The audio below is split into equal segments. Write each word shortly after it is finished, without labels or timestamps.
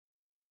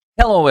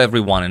Hello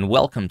everyone and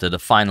welcome to the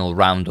final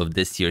round of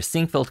this year's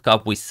Sinquefield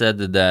Cup. We said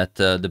that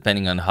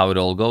depending on how it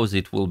all goes,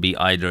 it will be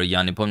either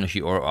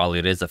Nepomniachtchi or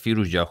Alireza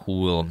Firouzja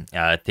who will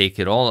take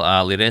it all.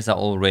 Alireza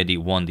already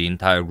won the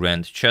entire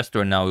Grand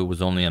Chester. Now it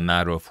was only a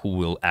matter of who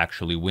will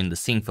actually win the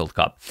Sinquefield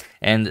Cup.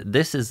 And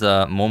this is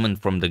a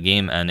moment from the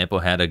game Nepo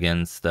had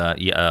against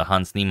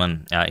Hans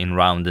Niemann in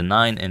round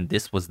 9, and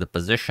this was the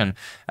position,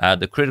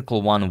 the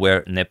critical one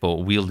where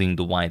Nepo, wielding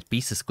the white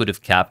pieces, could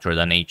have captured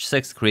an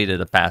h6, created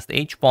a passed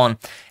h-pawn,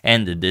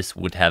 and this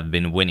would have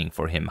been winning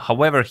for him.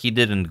 However, he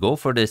didn't go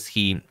for this.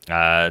 He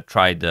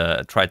tried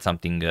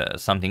something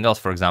else.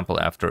 For example,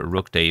 after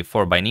rook to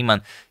a4 by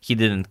Niemann, he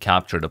didn't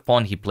capture the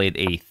pawn. He played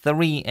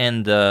a3,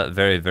 and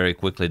very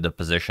quickly the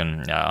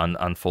position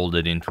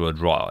unfolded into a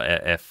draw.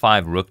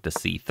 F5, rook to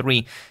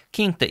c3,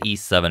 king to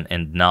e7,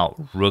 and now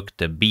rook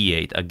to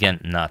b8, again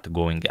not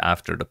going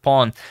after the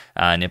pawn.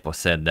 Nepo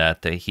said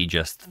that he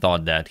just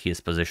thought that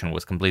his position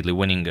was completely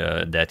winning,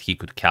 that he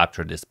could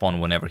capture this pawn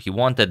whenever he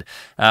wanted,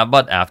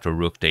 but after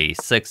rook to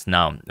a6,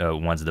 now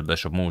once the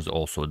bishop moves,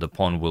 also the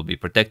pawn will be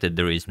protected.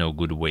 There is no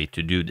good way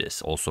to do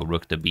this. Also,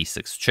 rook to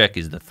b6 check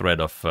is the threat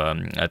of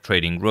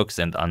trading rooks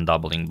and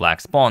undoubling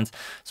black's pawns.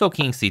 So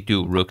king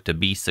c2, rook to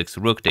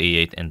b6, rook to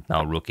a8, and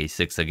now rook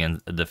a6, again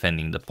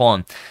defending the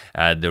pawn.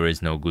 There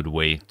is no good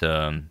way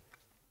to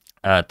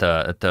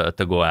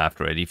go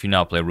after it. If you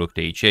now play rook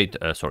to h8,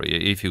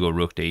 if you go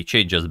rook to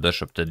h8, just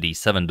bishop to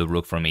d7, the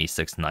rook from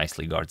a6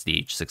 nicely guards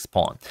the h6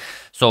 pawn.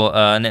 So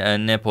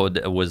Nepo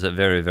was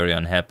very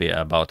unhappy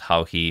about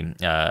how he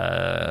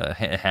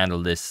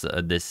handled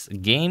this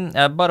game,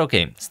 but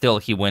okay, still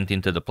he went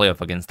into the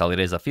playoff against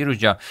Alireza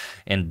Firouzja,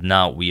 and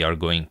now we are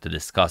going to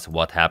discuss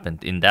what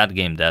happened in that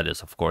game. That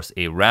is, of course,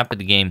 a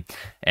rapid game,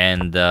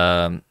 and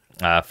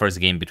first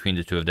game between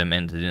the two of them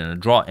ended in a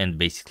draw, and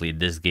basically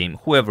this game,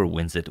 whoever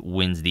wins it,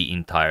 wins the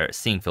entire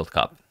Sinquefield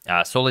Cup.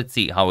 So let's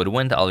see how it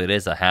went.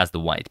 Alireza has the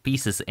white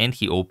pieces, and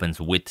he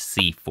opens with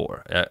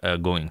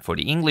c4, going for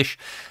the English.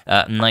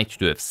 Knight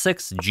to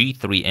f6,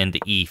 g3, and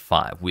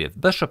e5. We have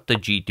bishop to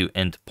g2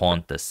 and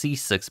pawn to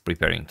c6,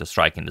 preparing to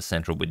strike in the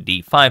center with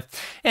d5.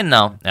 And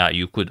now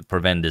you could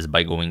prevent this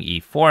by going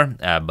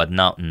e4, but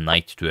now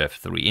knight to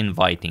f3,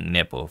 inviting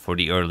Nepo for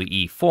the early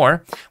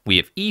e4. We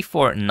have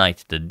e4,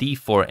 knight to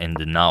d4,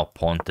 and now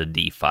pawn to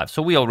d5.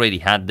 So we already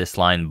had this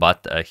line,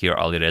 but here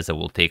Alireza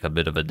will take a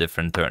bit of a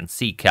different turn.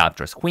 C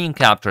captures, queen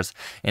captures,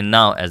 and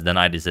now as the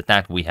knight is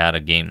attacked, we had a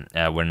game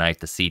where knight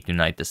to c2,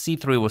 knight to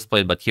c3 was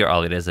played, but here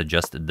Alireza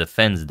just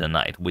defends the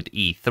knight with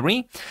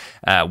e3.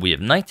 We have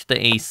knight to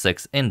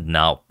a6, and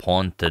now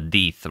pawn to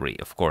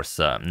d3. Of course,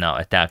 now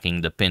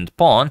attacking the pinned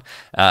pawn.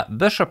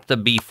 Bishop to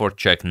b4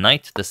 check,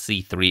 knight to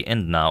c3,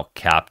 and now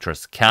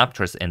captures,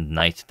 and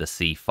knight to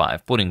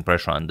c5, putting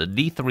pressure on the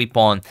d3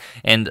 pawn,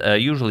 and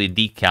usually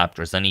d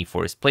captures and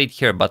e4 is played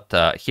here, but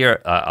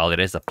here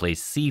Alireza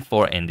plays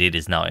c4, and it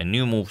is now a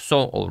new move,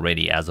 so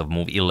already as of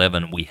move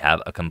 11 we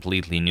have a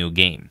completely new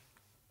game.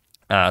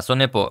 So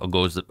Nepo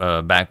goes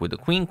back with the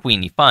queen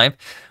e5.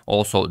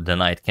 Also, the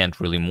knight can't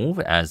really move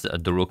as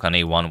the rook on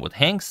a1 would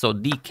hang, so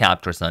d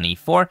captures on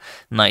e4,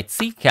 knight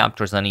c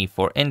captures on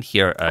e4, and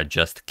here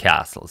just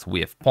castles.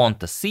 We have pawn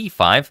to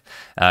c5,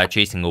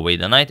 chasing away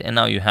the knight, and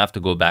now you have to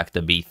go back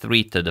to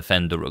b3 to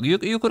defend the rook.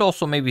 You could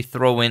also maybe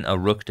throw in a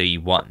rook to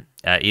e1.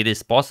 It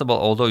is possible,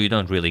 although you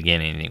don't really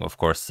gain anything. Of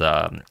course,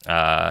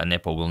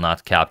 Nepo will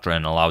not capture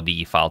and allow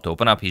the e file to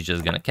open up. He's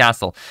just going to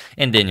castle,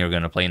 and then you're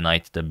going to play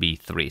knight to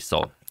b3.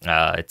 So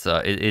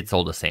it's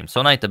all the same.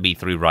 So knight to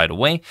b3 right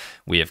away.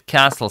 We have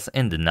castles,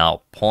 and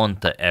now pawn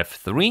to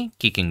f3,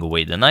 kicking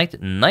away the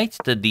knight, knight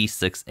to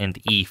d6,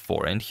 and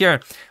e4. And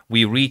here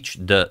we reach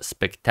the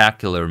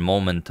spectacular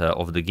moment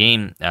of the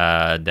game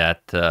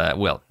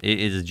well, it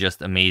is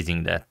just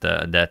amazing that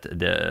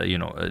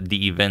the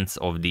events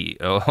of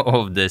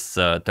this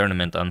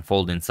tournament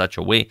unfold in such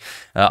a way.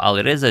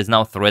 Alireza is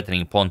now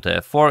threatening pawn to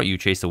f4, you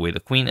chase away the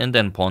queen, and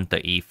then pawn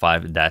to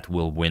e5, that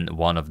will win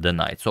one of the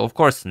knights. So of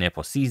course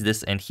Nepo sees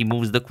this and he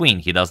moves the queen.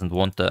 He doesn't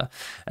want to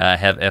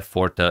have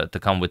f4 to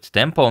come with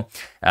tempo,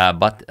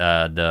 but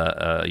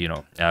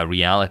the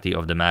reality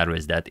of the matter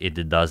is that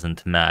it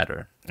doesn't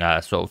matter.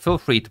 So feel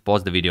free to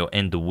pause the video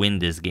and win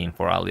this game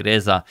for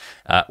Alireza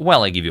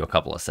while I give you a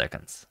couple of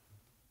seconds.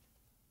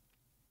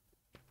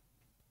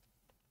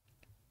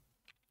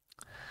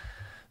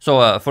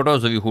 So for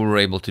those of you who were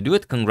able to do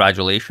it,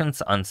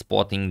 congratulations on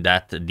spotting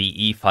that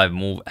the e5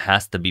 move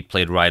has to be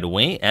played right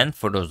away. And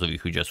for those of you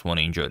who just want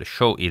to enjoy the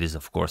show, it is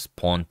of course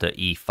pawn to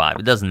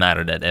e5. It doesn't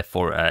matter that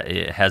f4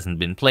 it hasn't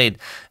been played.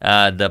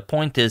 The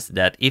point is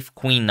that if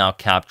queen now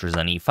captures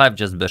on e5,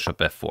 just bishop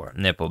f4.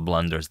 Nepo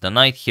blunders the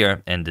knight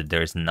here, and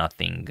there's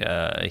nothing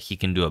he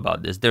can do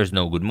about this. There's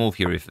no good move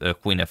here. If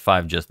queen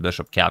f5, just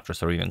bishop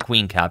captures, or even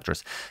queen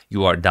captures,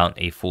 you are down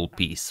a full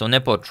piece. So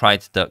Nepo tried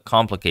to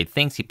complicate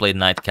things. He played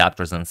knight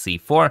captures on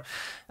c4.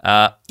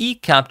 E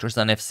captures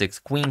on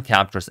f6, queen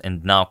captures,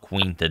 and now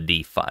queen to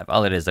d5.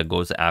 Alireza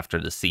goes after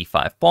the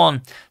c5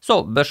 pawn,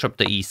 so bishop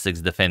to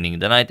e6 defending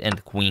the knight,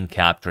 and queen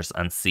captures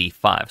on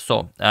c5.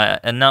 So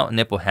and now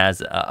Nepo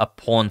has a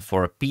pawn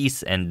for a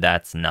piece, and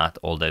that's not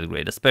all that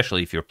great,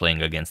 especially if you're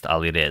playing against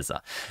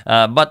Alireza.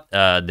 But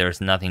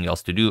there's nothing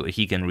else to do.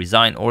 He can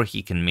resign, or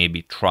he can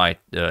maybe try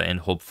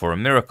and hope for a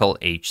miracle.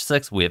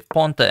 h6, we have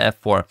pawn to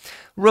f4,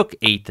 rook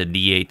 8 to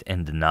d8,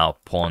 and now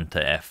pawn to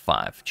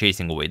f5,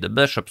 chasing away the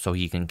bishop so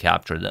he can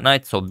capture the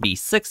knight. So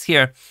b6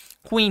 here,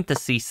 queen to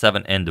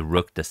c7, and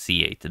rook to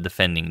c8,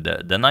 defending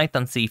the knight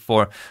on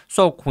c4.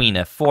 So queen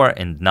f4,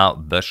 and now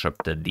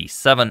bishop to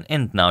d7,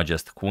 and now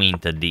just queen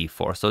to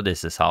d4. So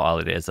this is how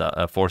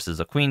Alireza forces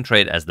a queen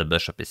trade as the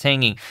bishop is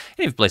hanging.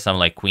 And if you play something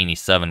like queen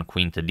e7,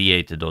 queen to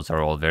d8, those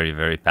are all very,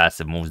 very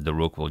passive moves. The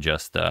rook will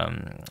just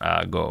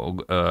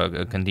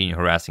continue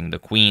harassing the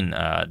queen.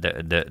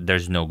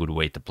 There's no good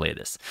way to play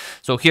this.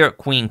 So here,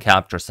 queen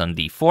captures on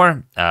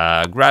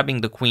d4, grabbing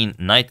the queen,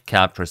 knight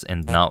captures,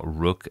 and now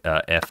rook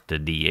f to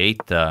d8.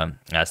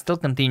 Still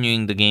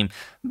continuing the game,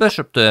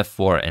 bishop to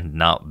f4, and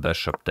now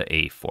bishop to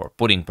a4,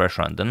 putting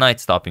pressure on the knight,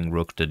 stopping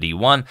rook to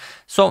d1.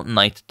 So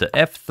knight to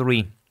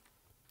f3,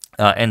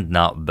 and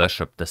now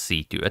bishop to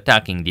c2,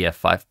 attacking the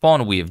f5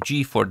 pawn. We have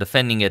g4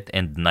 defending it,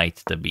 and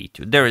knight to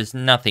b2. There is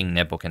nothing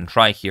Nepo can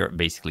try here.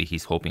 Basically,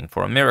 he's hoping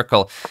for a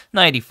miracle.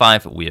 Knight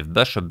e5, we have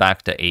bishop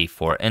back to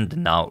a4, and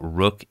now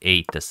rook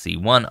 8 to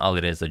c1.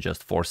 Alireza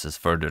just forces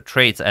further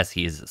trades as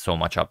he is so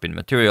much up in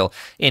material.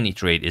 Any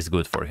trade is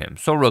good for him.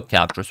 So rook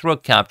captures,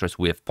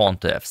 we have pawn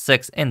to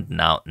f6, and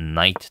now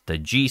knight to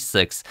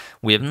g6.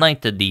 We have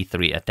knight to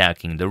d3,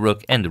 attacking the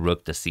rook, and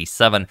rook to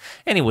c7.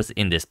 And he was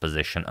in this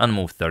position on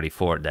move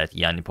 34 that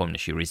Jan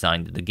Nepomniachtchi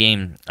resigned the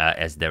game,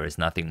 as there is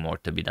nothing more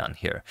to be done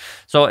here.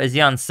 So as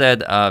Jan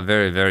said,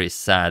 very, very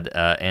sad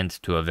end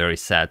to a very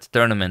sad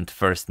tournament.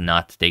 First,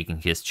 not taking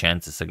his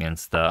chances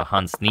against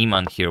Hans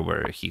Niemann here,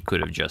 where he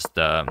could have just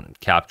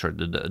captured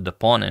the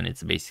pawn and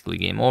it's basically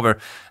game over.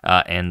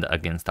 And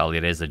against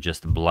Alireza,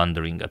 just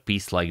blundering a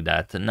piece like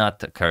that,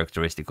 not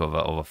characteristic of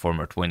a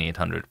former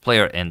 2800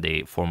 player and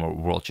a former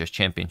World Chess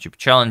Championship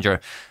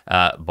challenger.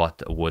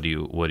 But what are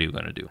you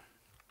gonna do?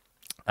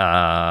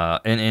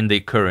 In the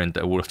current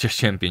World Chess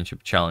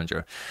Championship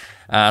challenger.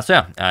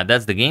 So yeah,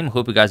 that's the game.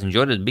 Hope you guys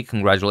enjoyed it. Big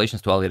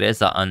congratulations to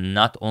Alireza on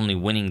not only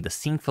winning the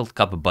Sinquefield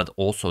Cup, but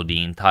also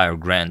the entire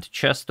Grand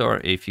Chess Tour.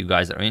 If you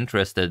guys are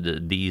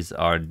interested, these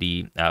are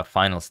the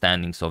final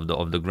standings of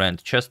the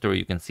Grand Chess Tour.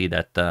 You can see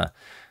that.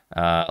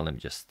 Let me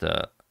just.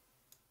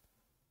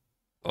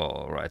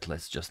 All right,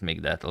 let's just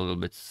make that a little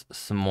bit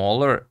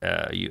smaller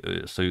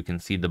so you can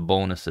see the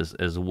bonuses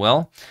as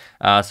well.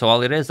 So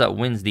Alireza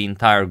wins the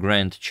entire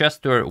Grand Chess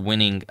Tour,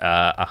 winning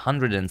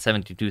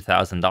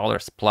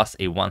 $172,000 plus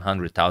a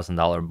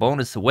 $100,000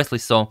 bonus. Wesley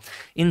So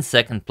in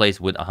second place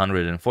with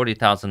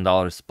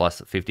 $140,000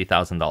 plus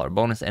 $50,000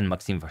 bonus, and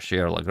Maxime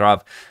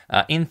Vachier-Lagrave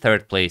in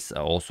third place,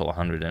 also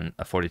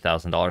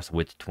 $140,000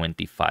 with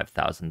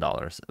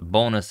 $25,000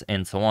 bonus,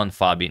 and so on.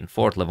 Fabi in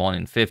fourth, Levon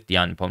in fifth,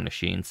 Jan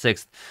Nepomniachtchi in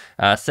sixth.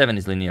 7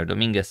 is Linear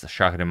Dominguez,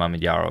 Shahri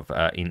Mamedjarov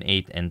in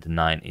 8, and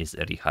 9 is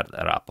Richard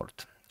Rapport.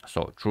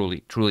 So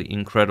truly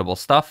incredible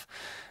stuff.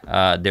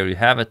 There you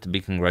have it.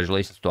 Big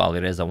congratulations to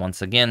Alireza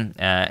once again.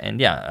 And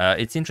yeah,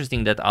 it's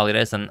interesting that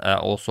Alireza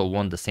also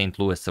won the St.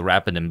 Louis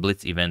Rapid and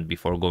Blitz event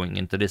before going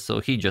into this. So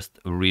he just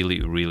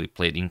really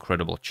played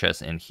incredible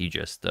chess, and he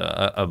just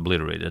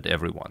obliterated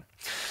everyone.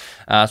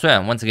 So yeah,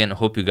 once again,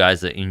 hope you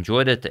guys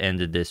enjoyed it and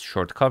this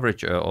short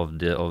coverage of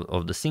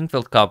the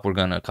Sinquefield Cup. We're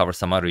gonna cover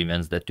some other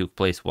events that took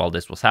place while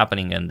this was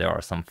happening, and there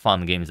are some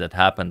fun games that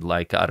happened.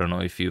 Like, I don't know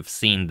if you've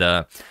seen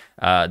the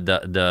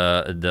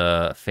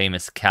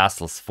famous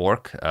Castles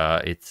Fork.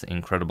 It's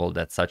incredible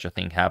that such a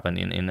thing happened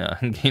in a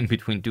game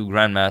between two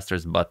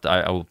grandmasters, but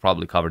I will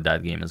probably cover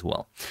that game as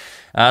well.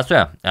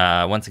 So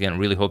yeah, once again,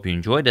 really hope you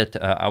enjoyed it.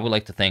 I would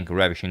like to thank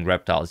Ravishing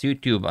Reptiles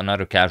YouTube,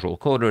 Another Casual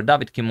Coder,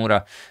 David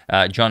Kimura,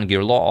 John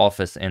Gear Law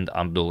Office, and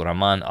Abdul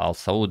Rahman Al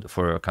Saud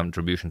for your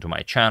contribution to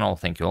my channel.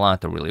 Thank you a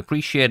lot. I really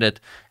appreciate it.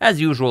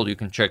 As usual, you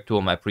can check 2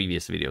 of my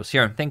previous videos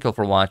here. Thank you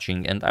for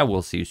watching, and I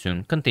will see you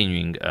soon,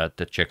 continuing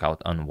to check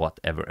out on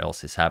whatever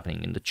else is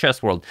happening in the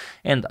chess world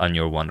and on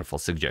your wonderful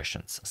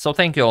suggestions. So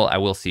thank you all. I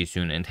will see you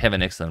soon, and have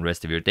an excellent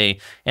rest of your day,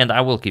 and I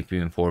will keep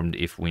you informed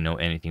if we know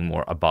anything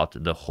more about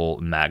the whole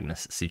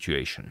Magnus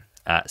situation.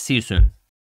 See you soon.